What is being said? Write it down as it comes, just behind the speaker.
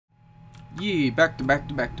Yee, back to back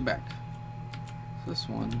to back to back. This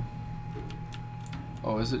one.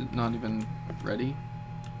 Oh, is it not even ready?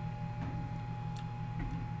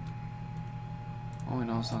 Oh, I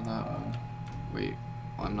know it's not that one. Wait,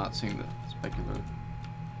 well, I'm not seeing the specular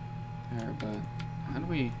there, but how do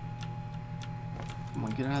we... Come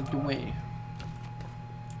on, get out of the way.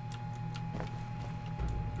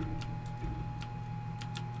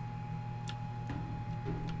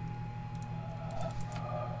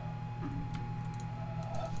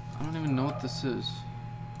 I don't even know what this is.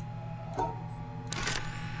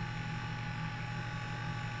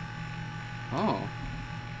 Oh.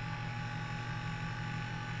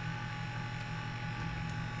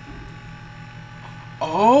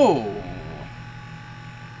 Oh!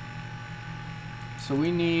 So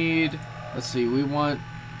we need, let's see, we want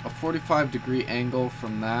a 45-degree angle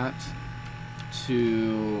from that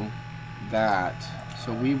to that.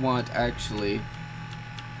 So we want actually,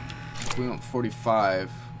 if we want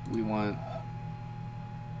 45, we want,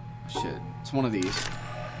 shit, it's one of these.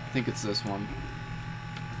 I think it's this one.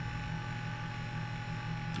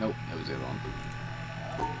 Nope, it was the other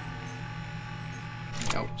one.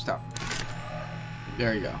 Nope, stop.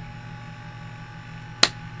 There you go.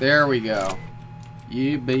 There we go.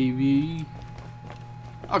 Yeah, baby.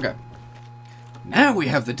 Okay. Now we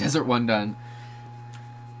have the desert one done.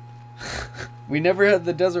 We never had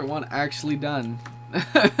the desert one actually done.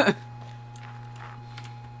 Okay,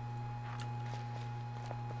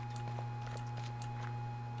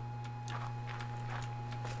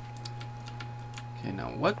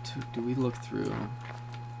 now what do we look through?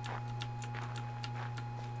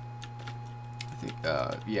 I think,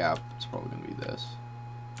 yeah, it's probably gonna be this.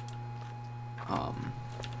 Well,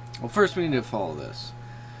 first we need to follow this.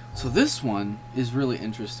 So this one is really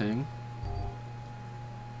interesting.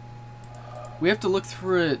 We have to look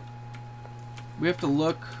through it. We have to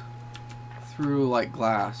look through like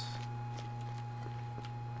glass,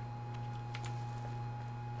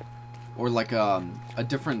 or like a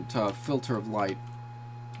different filter of light.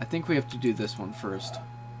 I think we have to do this one first.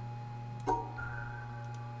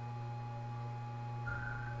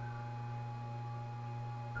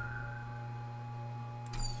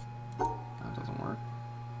 That doesn't work.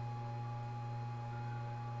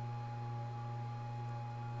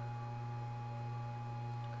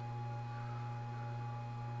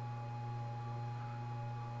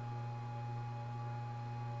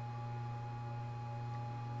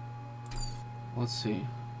 Let's see.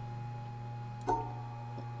 Hold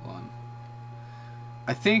on.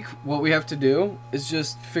 I think what we have to do is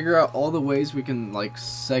just figure out all the ways we can like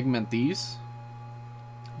segment these,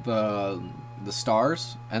 the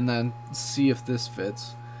stars, and then see if this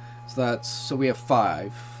fits. So we have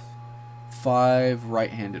five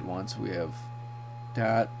right-handed ones. So we have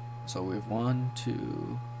that. So we have 1,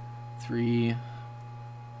 2, 3,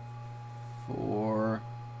 4.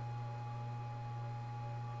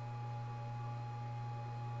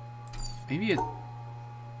 Maybe it...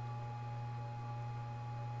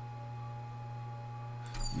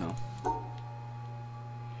 No.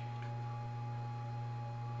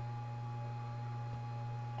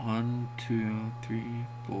 One, 2, 3,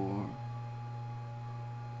 4,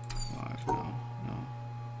 5. No.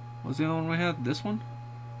 What was the other one we had? This one?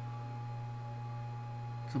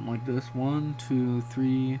 Something like this. 1, 2,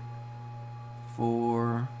 3,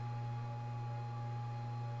 4,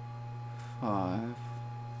 5.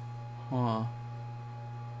 Huh.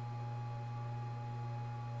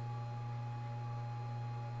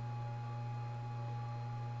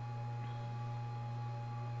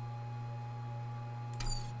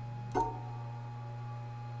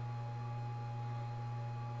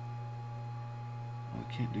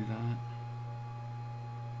 I can't do that.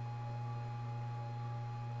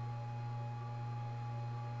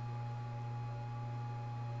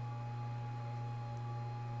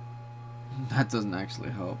 That doesn't actually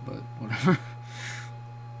help, but whatever.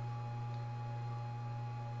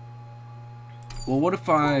 Well, what if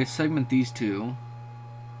I segment these two,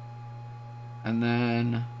 and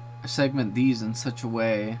then I segment these in such a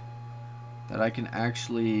way that I can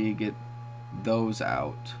actually get those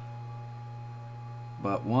out?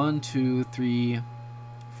 But 1, 2, 3,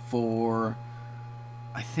 4.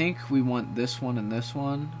 I think we want this one and this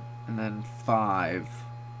one, and then 5.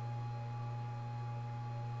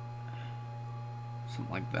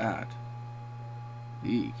 Something like that.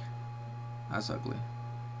 Eek. That's ugly.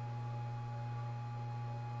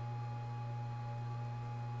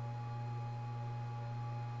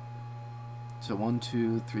 So 1,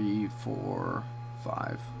 2, 3, 4,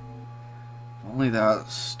 5. If only the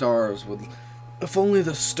stars would. If only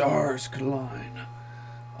the stars could align.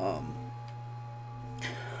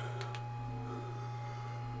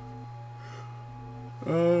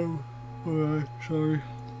 Alright, sorry.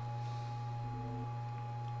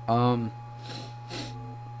 Um,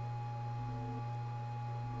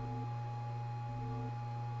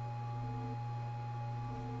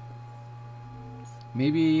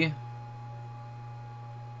 maybe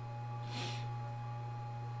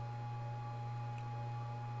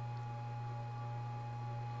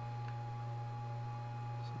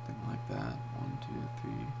something like that. 1, 2,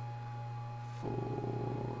 3, 4.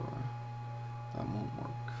 That won't work.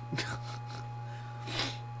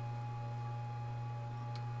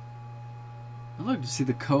 I'd like to see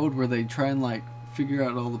the code where they try and like figure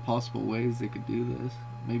out all the possible ways they could do this.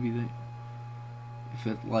 Maybe they, if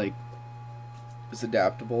it like is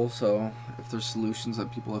adaptable, so if there's solutions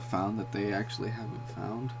that people have found that they actually haven't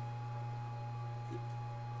found,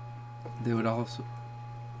 they would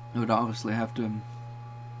obviously have to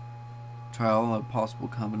try all the possible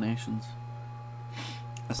combinations.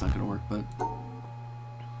 That's not gonna work, but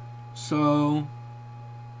so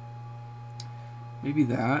maybe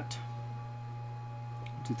that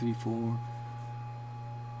 2, 3, 4,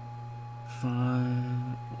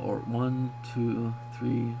 5, or 1, 2,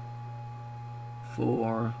 3,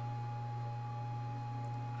 4,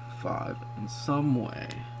 5 in some way,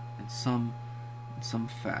 in some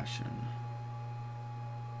fashion.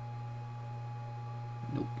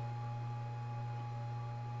 Nope.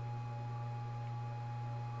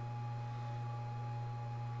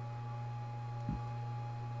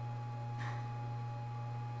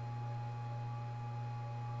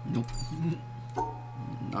 Nope.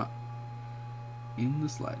 Not in the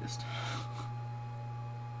slightest.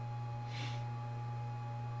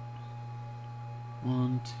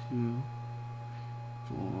 One, 2,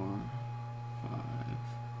 4, 5.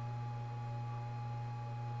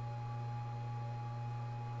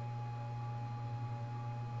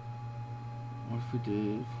 What if we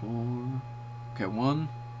did 4? Okay, 1,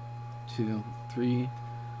 2, 3.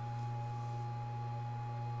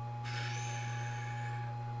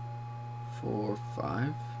 4,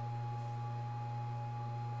 5.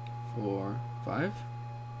 4, 5.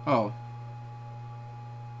 Oh.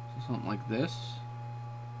 So something like this.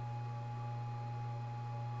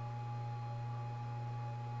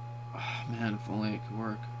 Oh, man, if only it could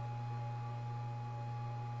work.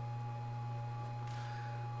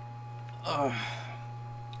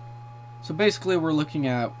 So basically we're looking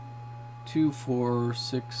at 2, 4,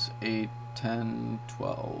 6, 8, 10,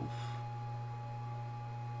 12.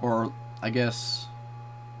 Or I guess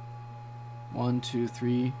 1, 2,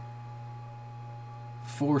 3,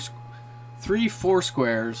 4, 3 4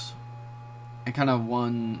 squares, and kind of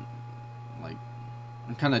one, like,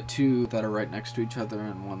 and kind of 2 that are right next to each other,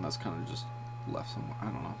 and one that's kind of just left somewhere. I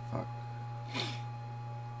don't know. Fuck.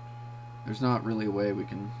 There's not really a way we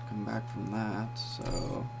can come back from that.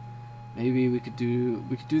 So maybe we could do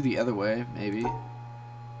the other way. Maybe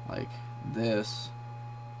like this.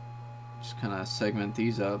 Just kind of segment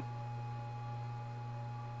these up.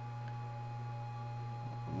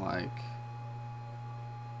 Like,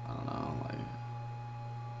 I don't know, like,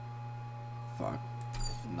 fuck,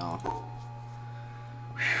 no.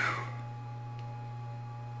 Whew.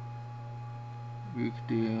 We could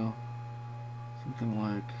do something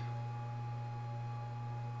like,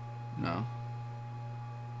 no. I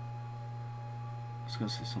was gonna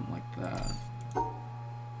say something like that.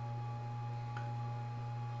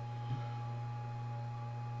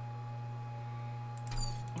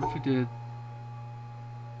 What if we did?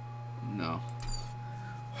 No.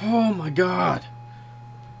 Oh my god!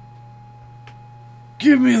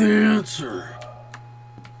 Give me the answer!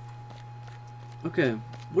 Okay,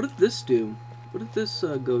 what did this do? What did this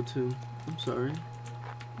go to? I'm sorry.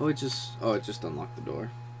 Oh, it just unlocked the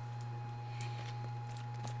door.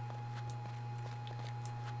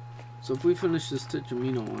 So if we finish this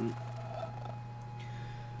Tijamino one,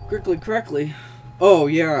 correctly. Oh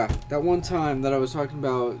yeah, that one time that I was talking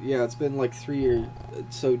about. Yeah, it's been like 3 or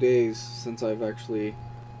so days since I've actually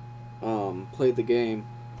played the game.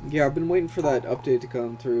 Yeah, I've been waiting for that update to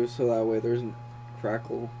come through, so that way there isn't snap,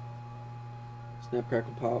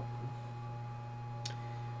 crackle, pop.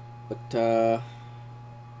 But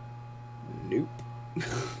nope.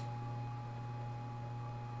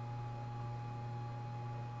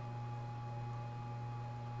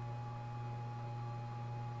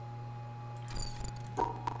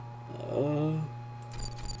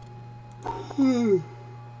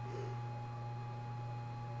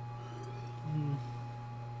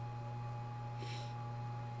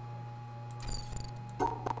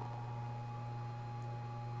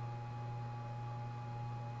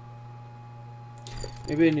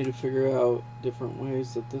 Maybe I need to figure out different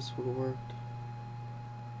ways that this would have worked.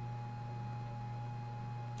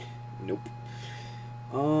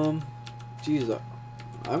 Nope. Geez,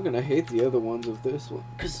 I'm gonna hate the other ones of this one.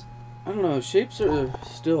 Because, I don't know, shapes are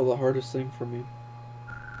still the hardest thing for me.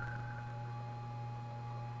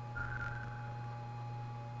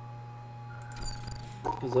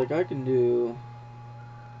 Because, like, I can do...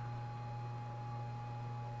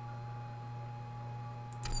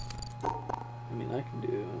 I mean, I can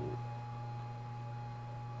do...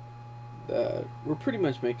 that. We're pretty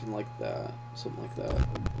much making like that. Something like that.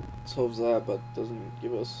 Solves that, but doesn't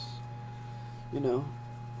give us, you know,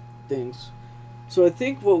 things. So I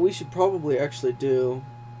think what we should probably actually do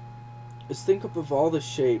is think up of all the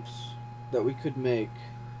shapes that we could make.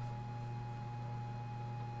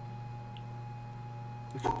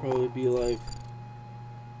 Which would probably be like...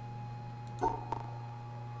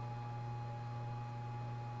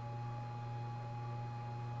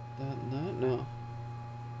 that and that? No.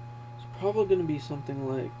 It's probably going to be something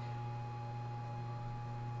like...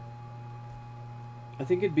 I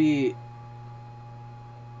think it'd be...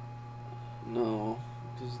 no,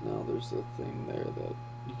 because now there's a thing there that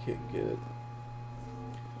you can't get.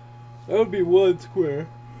 That would be one square.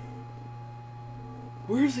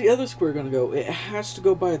 Where's the other square gonna go? It has to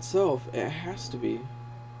go by itself. It has to be.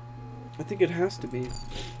 I think it has to be.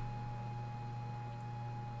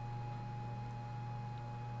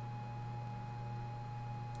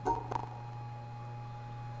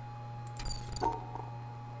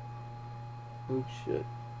 Oh shit.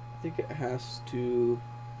 I think it has to...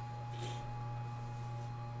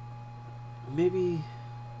 maybe...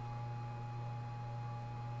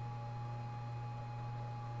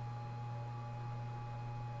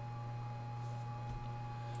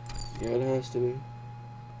 yeah, it has to be.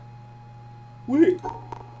 Wait!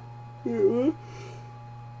 Wait, what?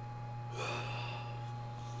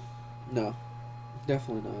 No.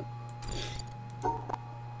 Definitely not.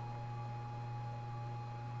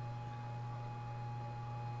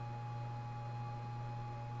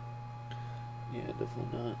 Yeah,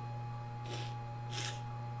 definitely not.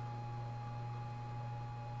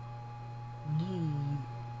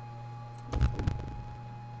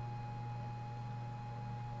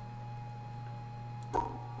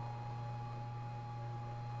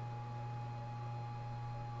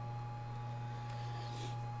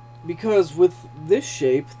 Because with this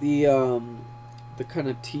shape, the kind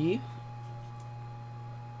of T,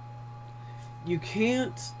 you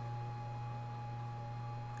can't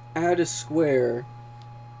add a square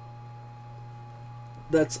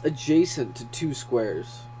that's adjacent to two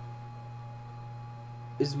squares,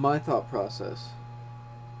 is my thought process.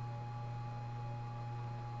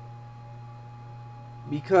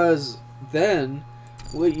 Because then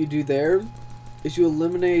what you do there is you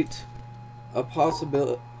eliminate a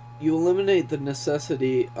possibility. You eliminate the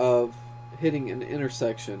necessity of hitting an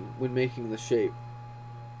intersection when making the shape.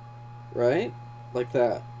 Right? Like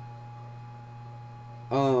that.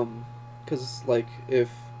 Because, like,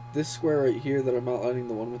 if this square right here that I'm outlining,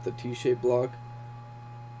 the one with the T-shaped block,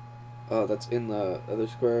 that's in the other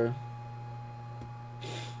square,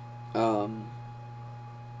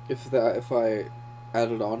 if I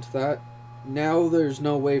added on to that, now there's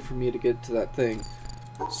no way for me to get to that thing.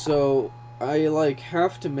 So I like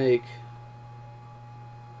have to make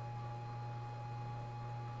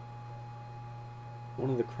one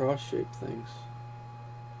of the cross-shaped things.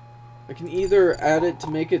 I can either add it to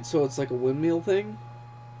make it so it's like a windmill thing,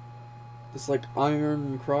 this like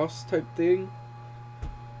iron cross type thing.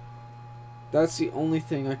 That's the only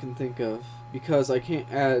thing I can think of, because I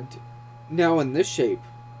can't add now in this shape.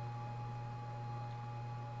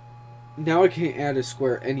 Now I can't add a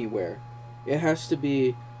square anywhere. It has to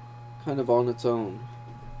be kind of on its own.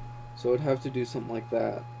 So I'd have to do something like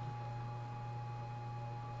that.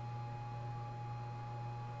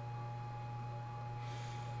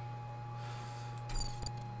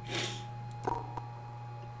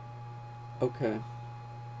 Okay.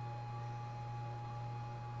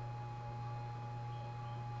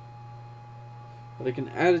 But I can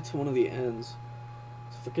add it to one of the ends.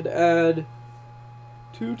 So if I could add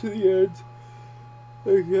 2 to the ends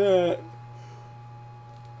like that,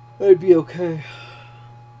 that'd be okay.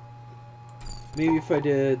 Maybe if I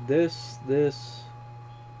did this.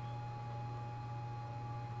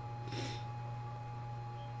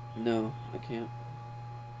 No, I can't.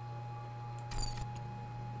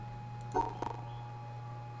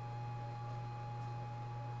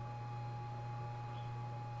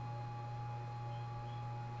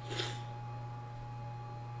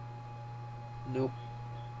 Nope.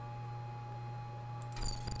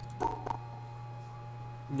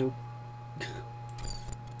 Nope.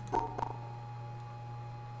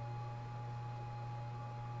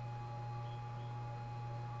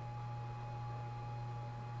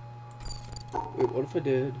 Wait, what if I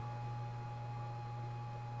did?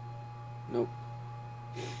 Nope.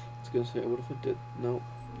 I was gonna say, what if I did? Nope.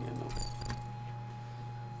 Yeah, no.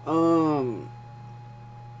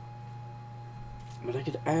 But I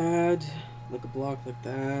could add like a block like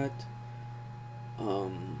that.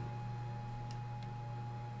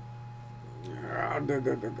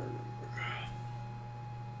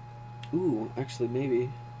 Ooh, actually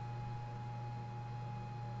maybe.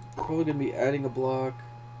 Probably gonna be adding a block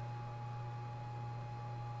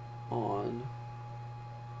on.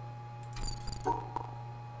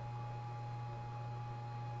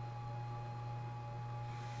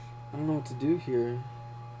 I don't know what to do here.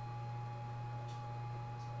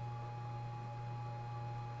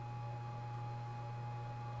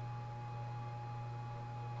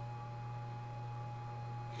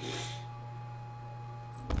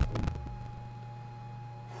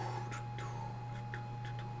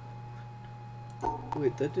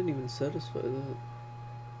 Wait, that didn't even satisfy that.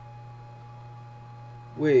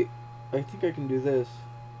 Wait, I think I can do this.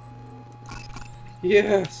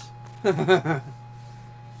 Yes!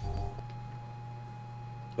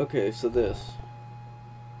 Okay, so this.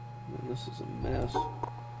 Man, this is a mess.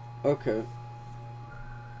 Okay.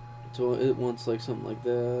 So it wants like something like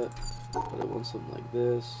that, but it wants something like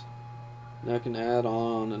this. Now I can add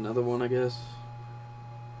on another one, I guess.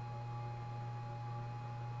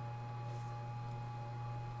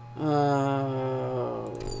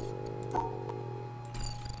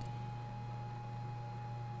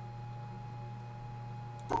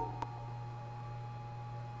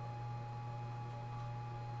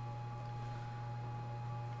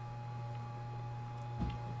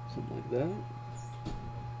 Something like that.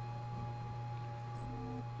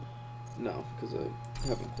 No, because I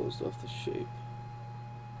haven't closed off the shape.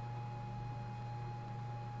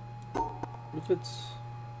 What if it's...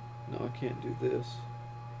 No, I can't do this.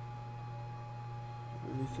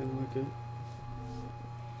 Or anything like it.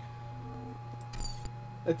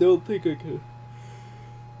 I don't think I can.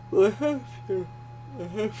 Well, I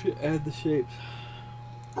have to add the shapes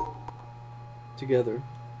together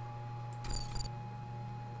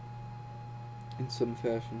in some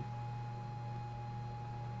fashion.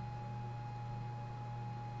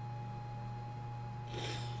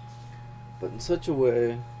 But in such a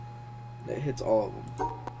way that hits all of them.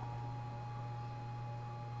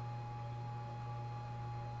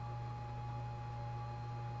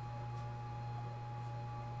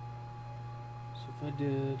 So if I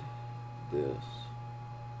did this.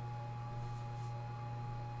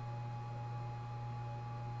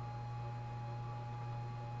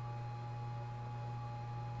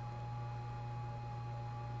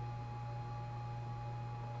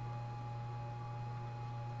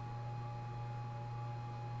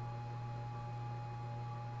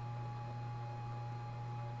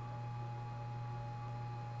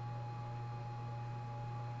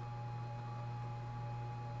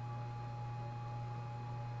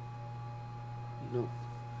 Nope.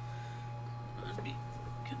 I'd be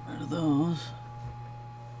getting rid of those.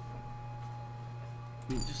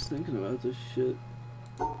 I'm just thinking about this shit.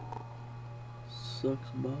 Sucks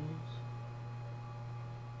balls.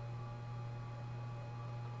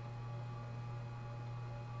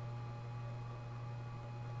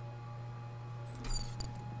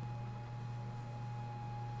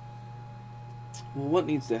 Well, what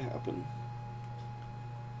needs to happen?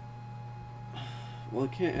 Well, I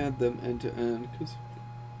can't add them end to end because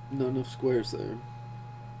not enough squares there.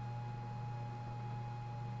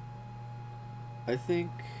 I think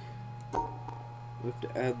we have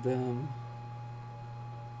to add them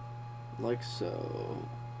like so,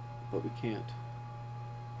 but we can't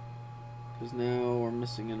because now we're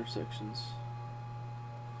missing intersections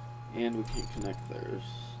and we can't connect those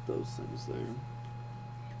things there.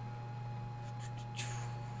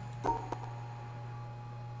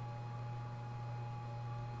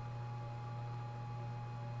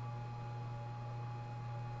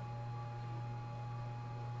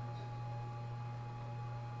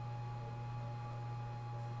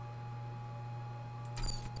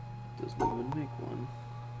 Doesn't even make one.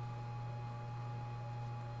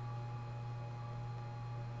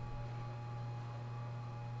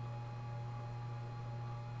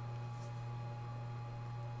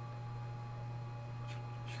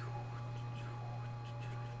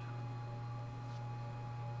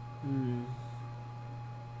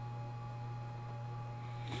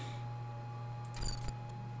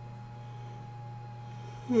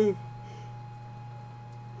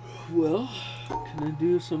 Well, can I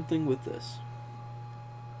do something with this?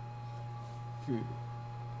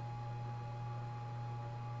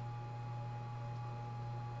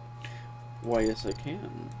 Why, yes, I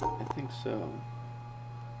can. I think so.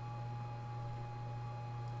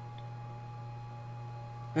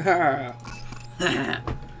 Haha! No.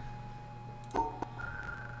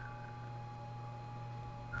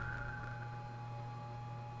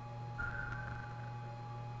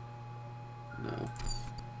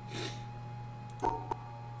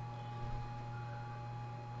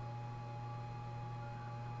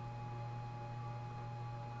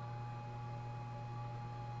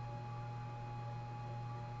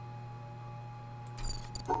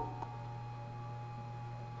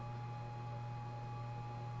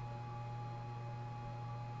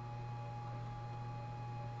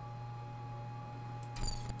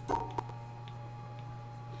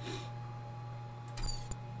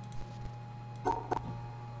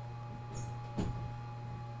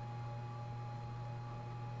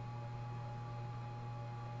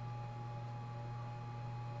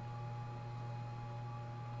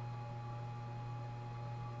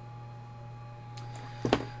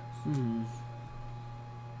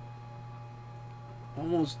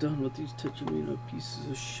 Almost done with these Tetramino pieces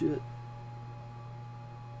of shit.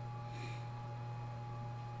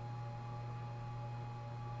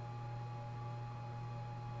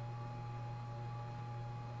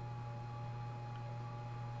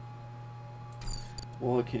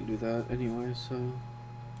 Well, I can't do that anyway, so...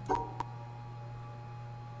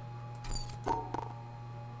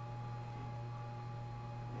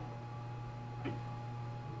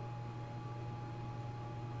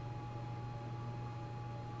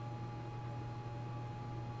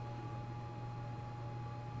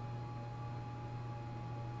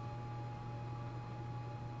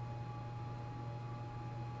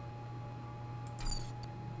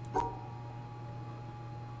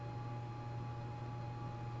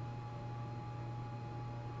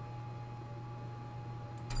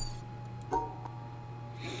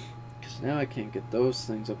 Now I can't get those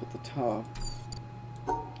things up at the top.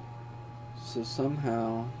 So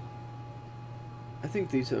somehow... I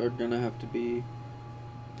think these are gonna have to be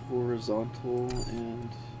horizontal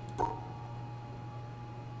and...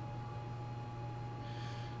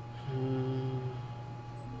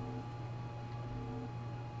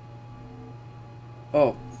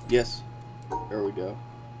 Oh, yes. There we go.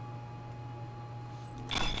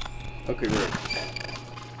 Okay, great.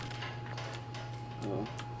 Oh.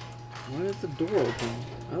 Why is the door open?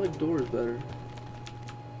 I like doors better.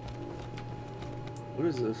 What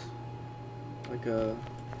is this? Like a...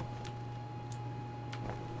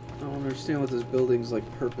 I don't understand what this building's like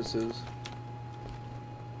purpose is.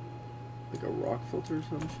 Like a rock filter or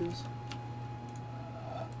some shit?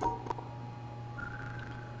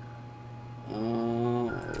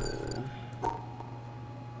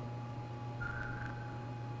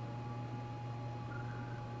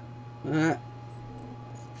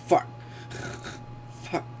 Fuck.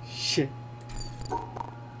 Fuck. Shit. God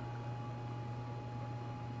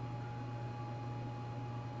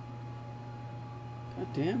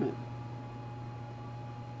damn it.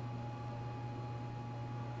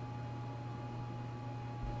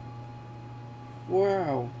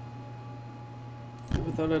 Wow.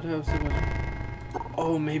 Never thought I'd have so much.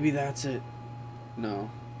 Oh, maybe that's it. No.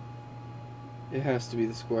 It has to be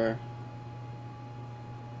the square.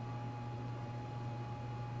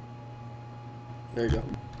 There you go.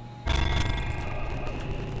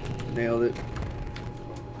 Nailed it.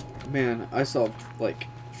 Man, I solved like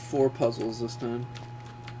 4 puzzles this time.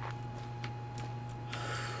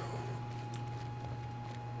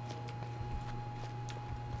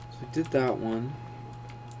 So I did that one.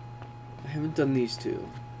 I haven't done these 2.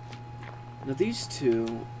 Now these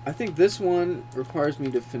 2, I think this one requires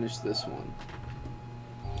me to finish this one.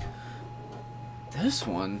 This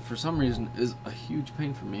one, for some reason, is a huge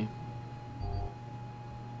pain for me.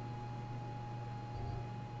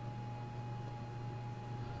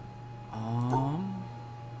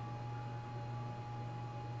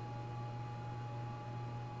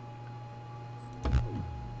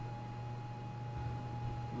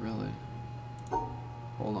 Really?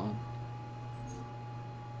 Hold on.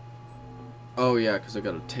 Oh yeah, because I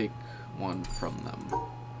gotta take one from them.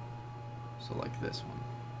 So like this one.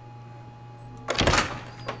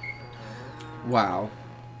 Wow.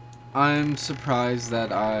 I'm surprised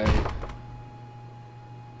that I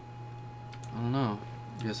don't know.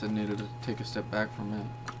 I guess I needed to take a step back from it.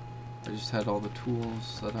 I just had all the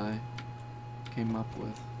tools that I came up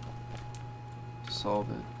with to solve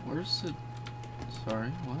it. Where's it? Sorry,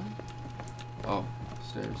 what? Oh,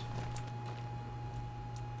 stairs.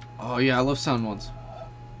 Oh yeah, I love sound ones.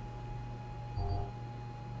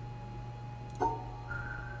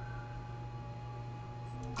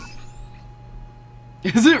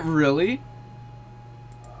 Is it really?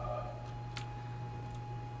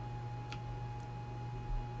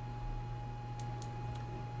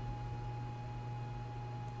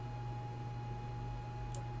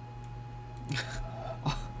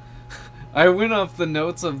 I went off the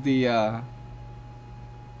notes of the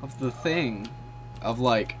thing of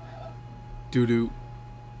like doo doo,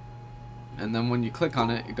 and then when you click on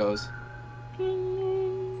it, it goes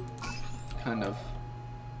kind of.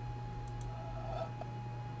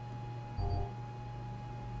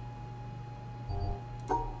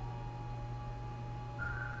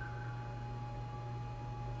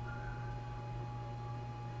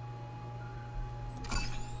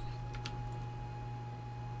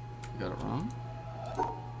 Got it wrong.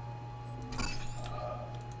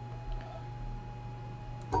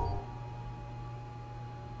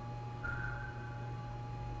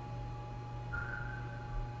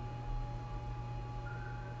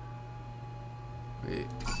 Wait,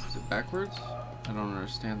 is it backwards? I don't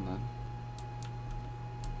understand that.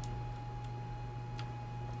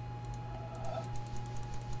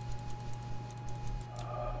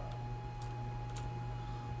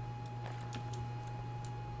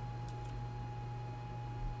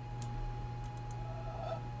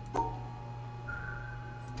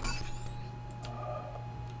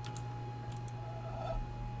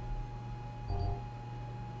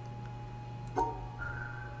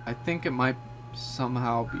 I think it might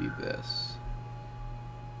somehow be this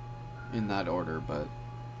in that order, but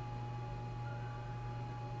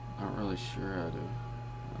not really sure how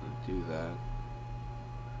to do that,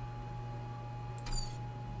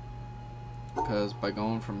 because by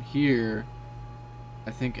going from here,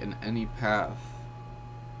 I think in any path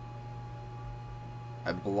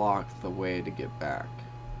I blocked the way to get back.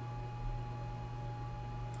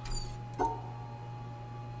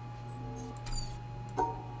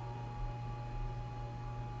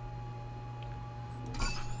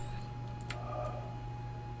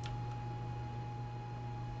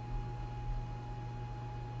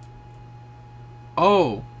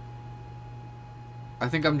 Oh! I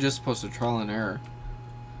think I'm just supposed to trial and error.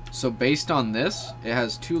 So based on this, it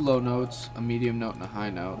has 2 low notes, a medium note, and a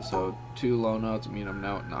high note. So 2 low notes, a medium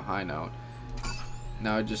note, and a high note.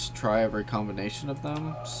 Now I just try every combination of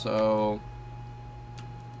them. So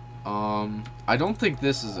I don't think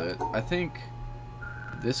this is it. I think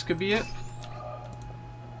this could be it.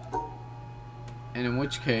 And in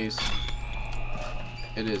which case,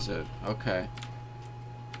 it is it. Okay.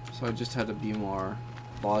 So I just had to be more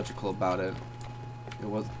logical about it.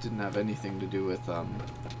 It didn't have anything to do with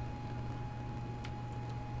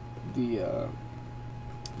the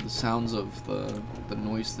sounds of the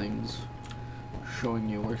noise things showing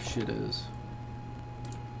you where shit is.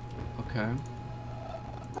 Okay.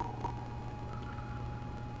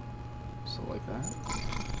 So like that.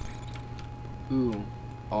 Ooh.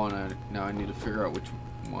 Oh, and now I need to figure out which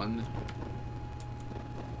one.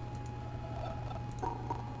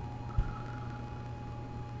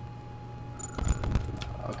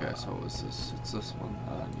 Okay, so it was this. It's this one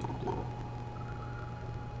that I need to do.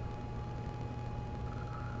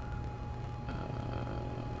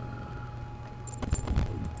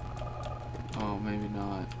 Oh, maybe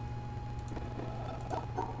not.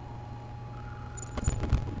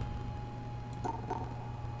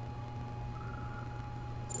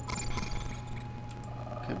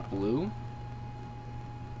 Okay, blue.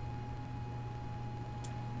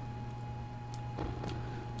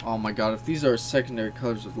 Oh my god, if these are secondary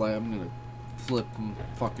colors of light, I'm gonna flip them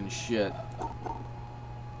fucking shit.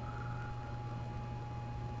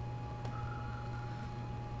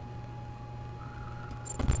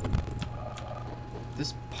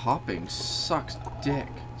 This popping sucks dick.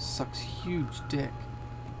 Sucks huge dick.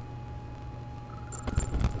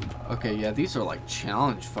 Okay, yeah, these are like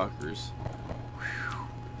challenge fuckers. Whew.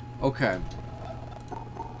 Okay.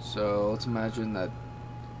 So, let's imagine that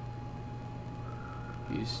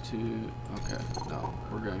these two... Okay, no,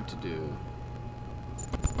 we're going to do...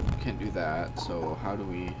 Can't do that, so how do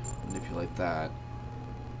we manipulate that?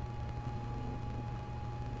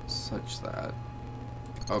 Such that...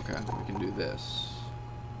 Okay, we can do this.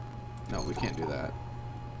 No, we can't do that.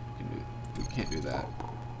 We can't do that.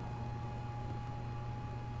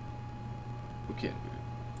 We can't do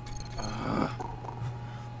it.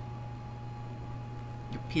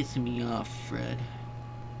 You're pissing me off, Fred.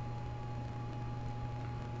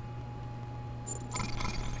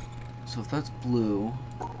 So if that's blue,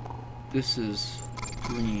 this is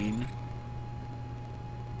green.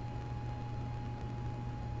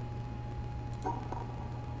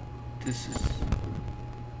 This is...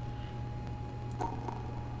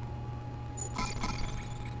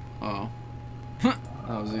 Oh. That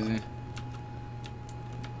was easy.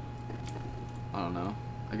 I don't know.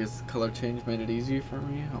 I guess the color change made it easier for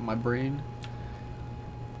me on my brain.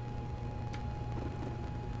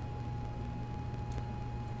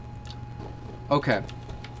 Okay.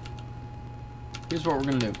 Here's what we're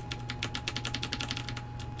gonna do.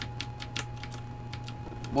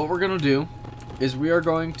 What we're gonna do is we are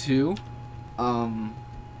going to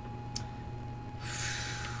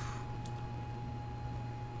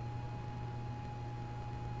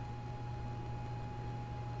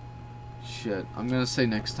shit, I'm gonna say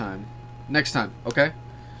next time. Next time, okay?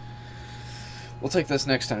 We'll take this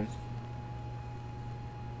next time.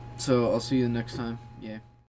 So I'll see you next time. Yeah.